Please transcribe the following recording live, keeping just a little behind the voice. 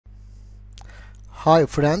Hi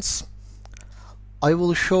friends, I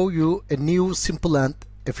will show you a new simple and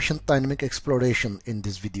efficient dynamic exploration in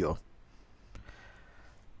this video.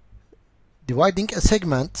 Dividing a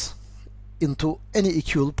segment into any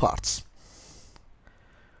equal parts.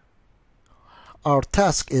 Our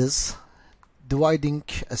task is dividing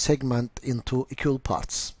a segment into equal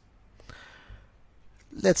parts.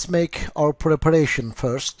 Let's make our preparation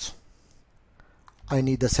first. I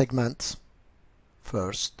need a segment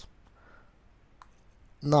first.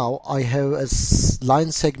 Now I have a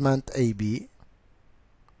line segment AB.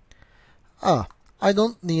 I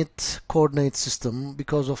don't need coordinate system.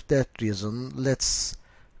 Because of that reason, let's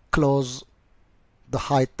close the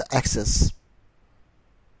height axis.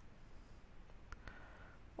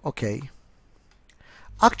 Okay.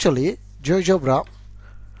 Actually, GeoGebra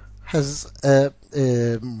has a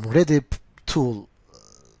ready tool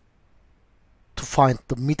to find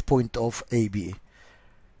the midpoint of AB.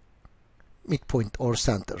 Midpoint or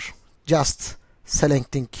center. Just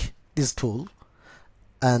selecting this tool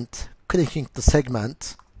and clicking the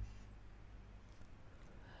segment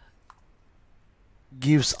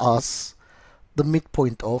gives us the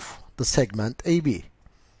midpoint of the segment AB.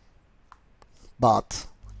 But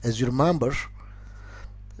as you remember,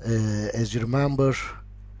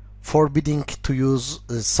 forbidding to use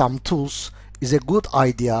some tools is a good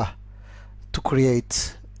idea to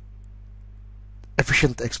create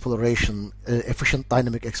efficient exploration, efficient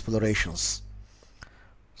dynamic explorations.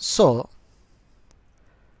 So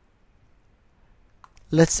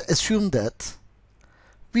let's assume that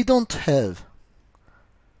we don't have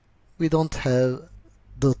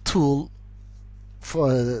the tool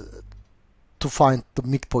to find the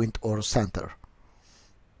midpoint or center.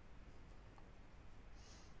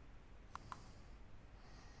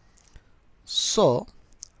 So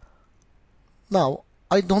now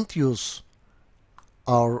I don't use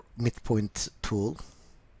our midpoint tool.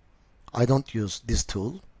 I don't use this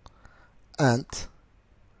tool. And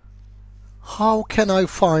how can I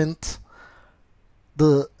find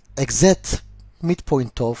the exact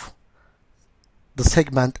midpoint of the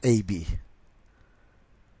segment AB?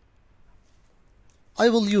 I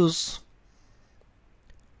will use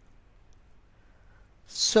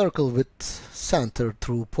circle with center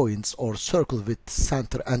through points or circle with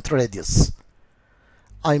center and radius.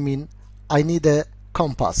 I mean, I need a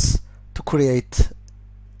compass to create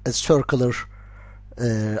a circular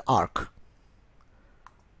arc.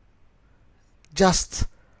 Just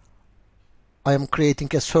I am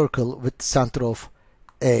creating a circle with center of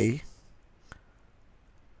A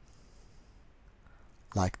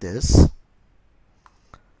like this,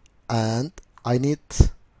 and I need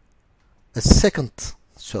a second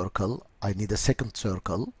circle.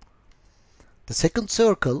 The second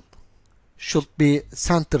circle should be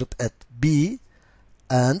centered at B,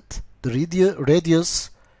 and the radius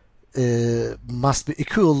must be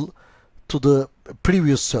equal to the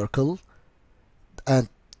previous circle, and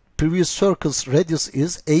previous circle's radius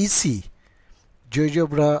is AC.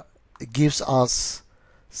 GeoGebra gives us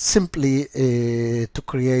simply to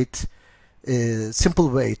create a simple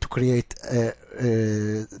way to create a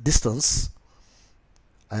distance.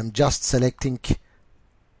 I'm just selecting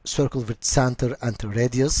circle with center and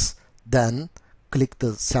radius, then click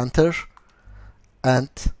the center, and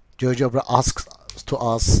GeoGebra asks to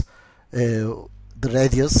us the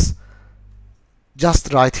radius.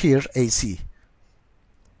 Just write here AC,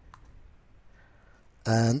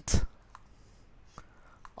 and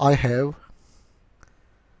I have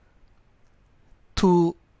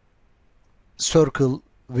two circle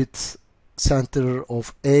with center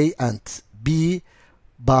of A and B,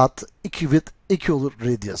 but with equal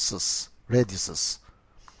radiuses,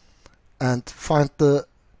 and find the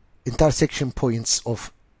intersection points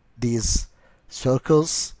of these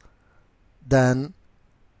circles, then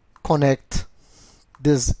connect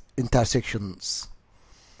these intersections.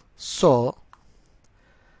 So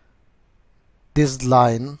this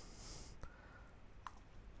line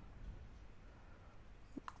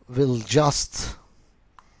will just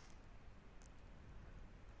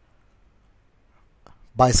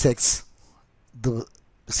bisects the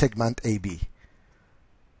segment AB.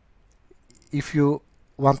 If you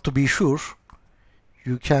want to be sure,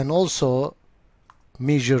 you can also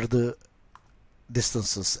measure the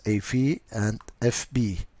distances AF and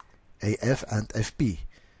FB, AF and FB,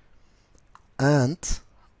 and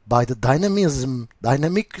by the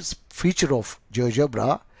dynamic feature of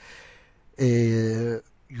GeoGebra,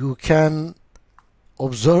 you can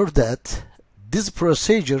observe that this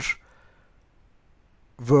procedure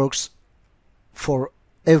works for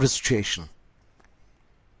every situation.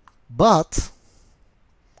 But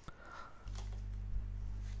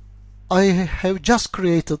I have just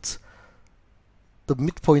created the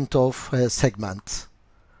midpoint of a segment.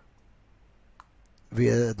 We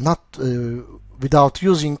are not without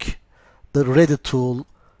using the ready tool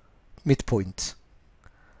midpoint.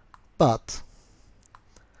 But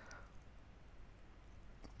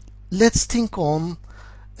let's think on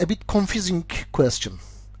a bit confusing question.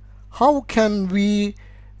 How can we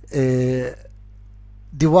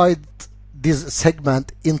divide this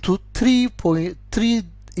segment into three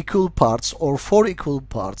equal parts, or 4 equal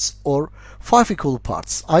parts, or 5 equal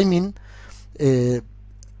parts? I mean,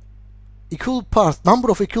 equal parts, number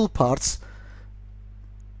of equal parts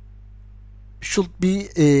should be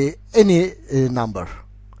any number,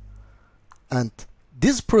 and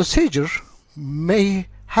this procedure may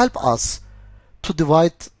help us to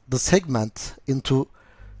divide the segment into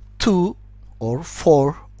 2 or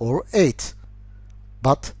 4 or 8.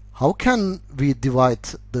 But how can we divide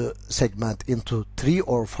the segment into 3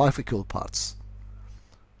 or 5 equal parts?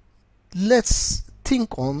 Let's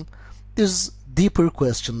think on this deeper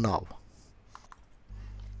question now.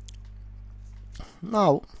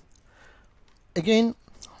 Now, again,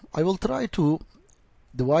 I will try to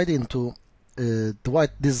divide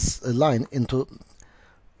this line into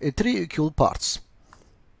 3 equal parts.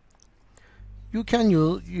 You can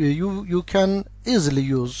easily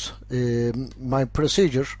use my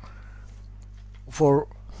procedure for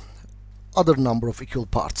other number of equal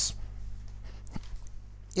parts.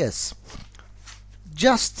 Yes,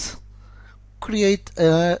 just create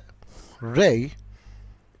a ray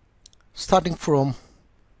starting from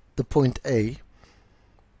the point A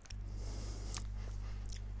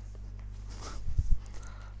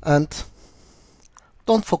and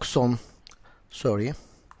don't focus on,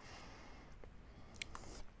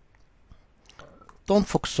 don't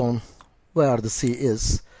focus on where the C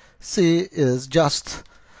is. C is just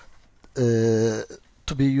to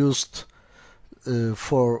be used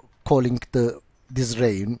for calling this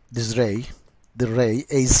ray the ray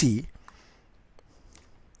AC.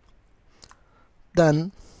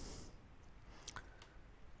 Then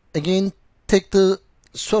again take the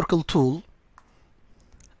circle tool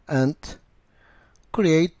and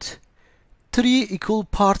create 3 equal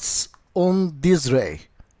parts on this ray.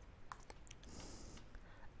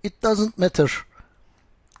 It doesn't matter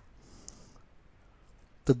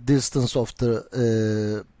the distance of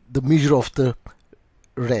the measure of the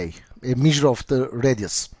ray, a measure of the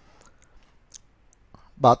radius,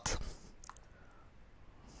 but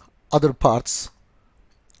other parts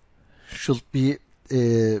should be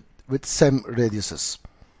with same radiuses.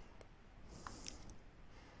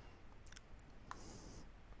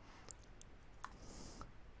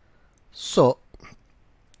 So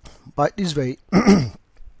by this way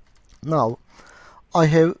now I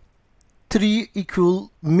have 3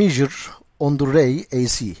 equal measures on the ray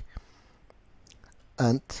AC,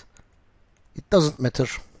 and it doesn't matter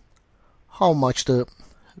how much the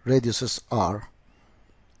radiuses are,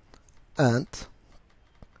 and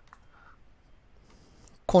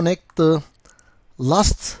connect the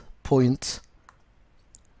last point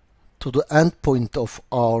to the end point of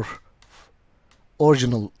our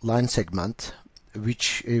original line segment,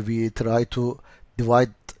 which we try to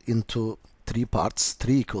divide into 3 parts,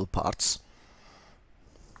 3 equal parts.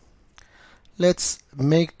 Let's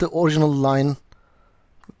make the original line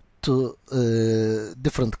to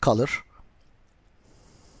different color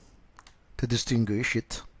to distinguish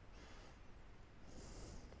it.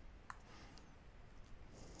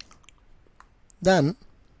 Then,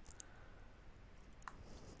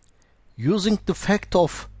 using the fact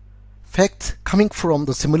coming from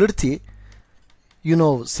the similarity, you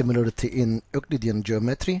know similarity in Euclidean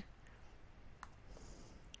geometry,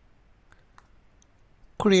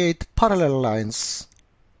 create parallel lines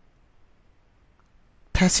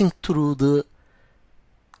passing through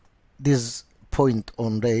this point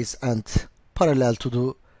on rays and parallel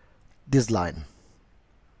to this line.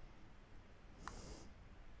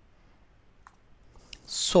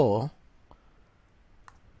 So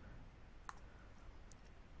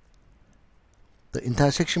the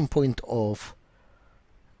intersection point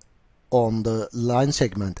on the line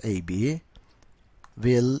segment AB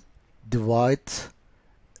will divide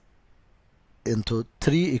into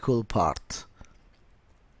 3 equal parts,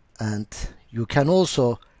 and you can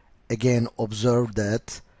also again observe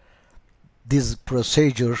that this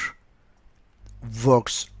procedure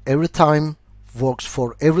works every time, works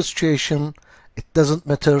for every situation. It doesn't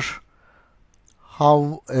matter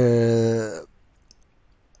how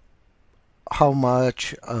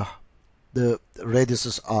much the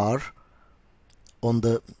radiuses are on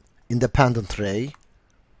the independent ray,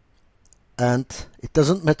 and it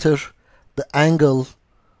doesn't matter the angle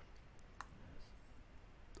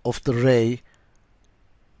of the ray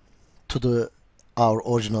to the our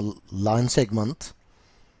original line segment.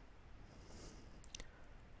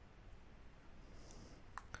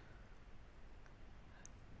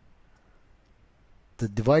 The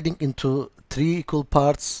dividing into three equal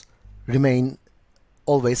parts remain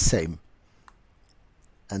always same,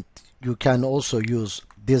 and you can also use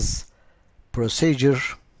this procedure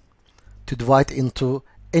to divide into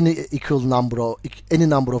any number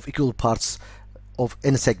of equal parts of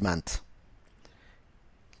any segment.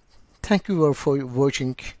 Thank you for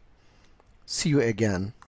watching. See you again.